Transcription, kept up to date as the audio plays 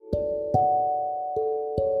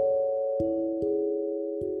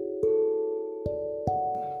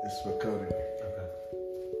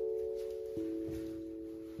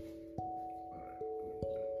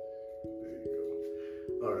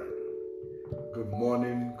good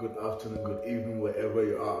morning, good afternoon, good evening, wherever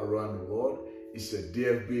you are around the world. It's your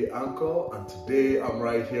DFB Uncle, and today I'm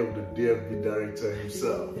right here with the DFB Director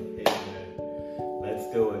himself. Hey, man.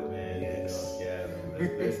 Let's do it, man. Yes.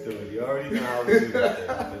 Let's do it. You already know how we do this.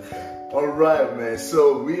 Let's go. All right, man.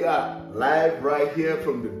 So we are live right here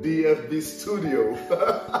from the DFB studio,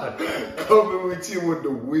 coming with you with the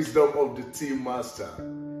wisdom of the Team Master.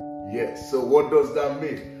 Yes. So what does that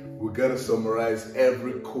mean? We're gonna summarize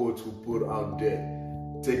every quote we put out there,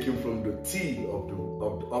 taken from the T of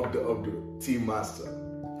the Team Master.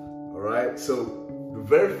 All right. So the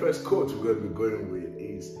very first quote we're gonna be going with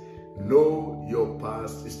is, "Know your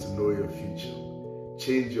past is to know your future.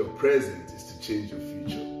 Change your present is to change your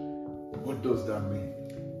future." What does that mean?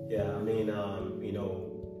 Yeah, I mean,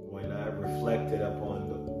 when I reflected upon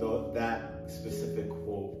that specific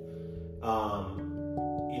quote,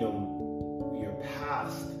 your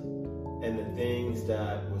past and the things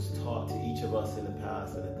that was taught to each of us in the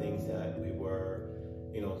past and the things that we were,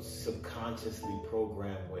 subconsciously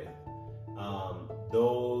programmed with.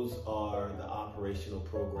 Those are the operational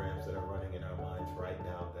programs that are running in our minds right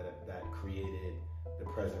now that created the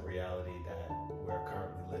present reality that we're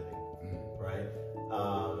currently living, right?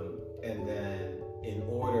 And then in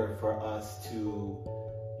order for us to,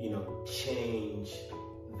 change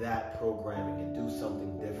that programming and do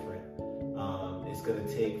something different, it's going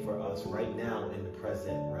to take for us right now in the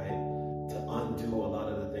present, right, to undo a lot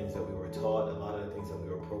of the things that we were taught, a lot of the things that we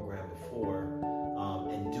were programmed before,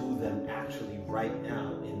 and do them actually right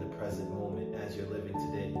now in the present moment as you're living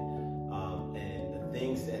today. And the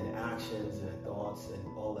things and actions and the thoughts and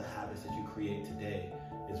all the habits that you create today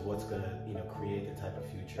is what's going to, create the type of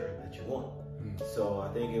future that you want. So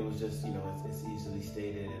I think it was just, it's easily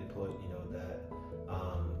stated and put, that,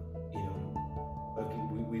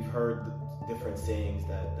 we've heard different sayings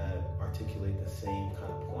that articulate the same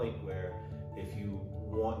kind of point, where if you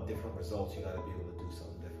want different results, you got to be able to do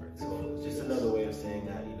something different. So it's just another way of saying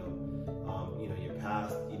that,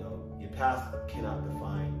 your past cannot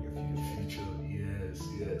define your future.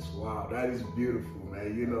 Yes. Wow, that is beautiful,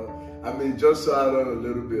 man. Just to add on a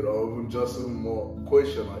little bit, or even just some more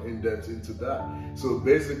question or in-depth into that. So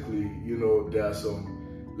basically, there are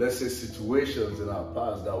some, let's say, situations in our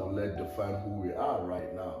past that will define who we are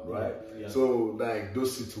right now, right? Yeah. So like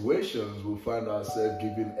those situations, we'll find ourselves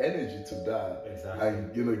giving energy to that. Exactly.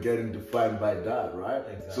 And, getting defined by that, right?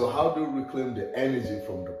 Exactly. So how do we reclaim the energy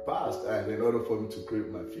from the past, and in order for me to create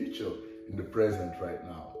my future in the present right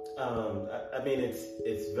now?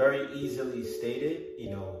 It's very easily stated,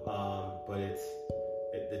 but it's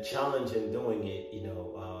the challenge in doing it,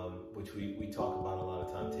 which we talk about a lot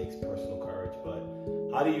of time, takes personal courage. But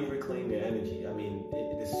how do you reclaim your energy?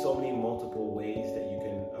 There's so many multiple ways that you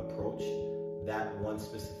can approach that one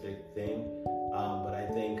specific thing. But I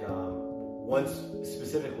think one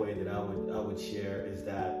specific way that I would share is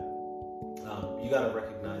that you got to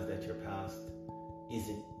recognize that your past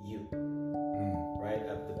isn't you. Right?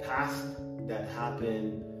 The past that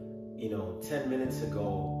happened, 10 minutes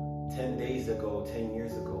ago, 10 days ago, 10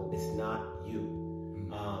 years ago, is not you.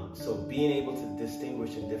 So being able to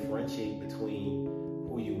distinguish and differentiate between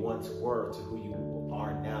who you once were to who you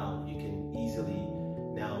are now, you can easily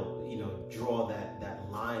now, draw that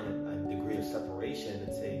line and degree of separation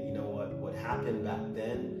and say, what happened back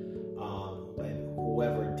then, and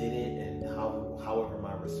whoever did it and however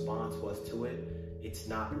my response was to it, it's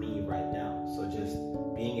not me right now. So just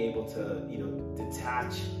being able to,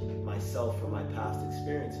 detach myself from my past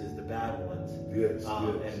experiences, the bad ones,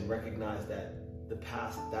 and recognize that the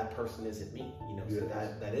past, that person isn't me, so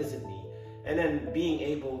that isn't me. And then being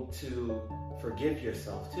able to forgive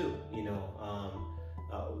yourself too,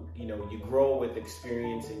 you grow with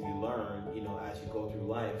experience and you learn, as you go through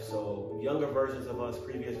life. So younger versions of us,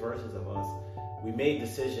 previous versions of us, we made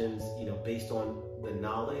decisions, based on the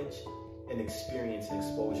knowledge and experience and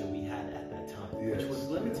exposure we had at that time, which was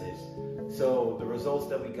limited. So the results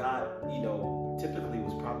that we got, typically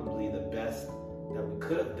was probably the best that we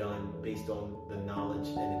could have done based on the knowledge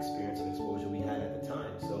and experience and exposure we had at the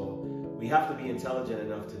time. So we have to be intelligent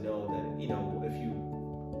enough to know that, if you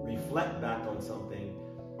reflect back on something,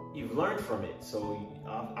 you've learned from it. So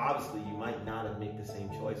obviously you might not have made the same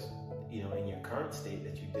choice, in your current state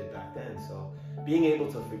that you did back then. So being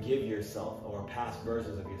able to forgive yourself or past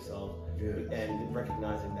versions of yourself, and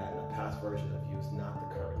recognizing that a past version of you is not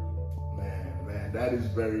the current you. Man, that is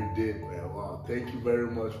very deep, man. Wow, thank you very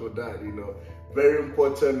much for that. Very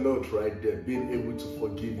important note right there, being able to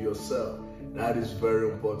forgive yourself. That is very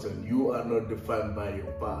important. You are not defined by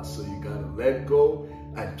your past, so you gotta let go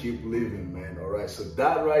and keep living, man. All right, so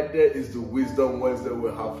that right there is the Wisdom Wednesday we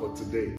have for today.